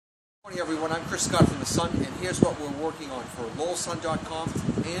Morning everyone, I'm Chris Scott from The Sun, and here's what we're working on for LowellSun.com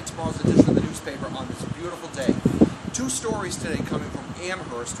and tomorrow's edition of the newspaper on this beautiful day. Two stories today coming from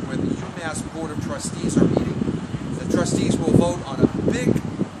Amherst, where the UMass Board of Trustees are meeting. The trustees will vote on a big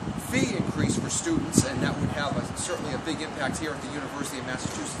fee increase for students, and that would have certainly a big impact here at the University of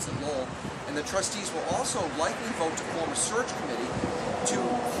Massachusetts at Lowell. And the trustees will also likely vote to form a search committee to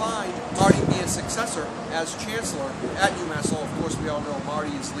find Marty Meehan's successor as chancellor at UMass Lowell. Of course, we all know Marty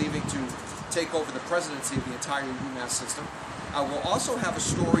is leaving to take over the presidency of the entire UMass system. We'll also have a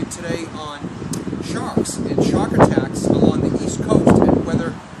story today on sharks and shark attacks along the East Coast, and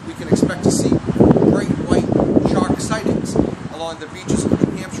whether we can expect to see great white shark sightings along the beaches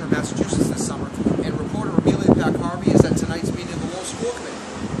of New Hampshire and Massachusetts this summer. And reporter Amelia Pack-Harvey is at tonight's meeting of the Lowell School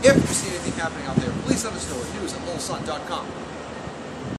Committee. If you see anything happening out there, please let us know at news@lowellsun.com.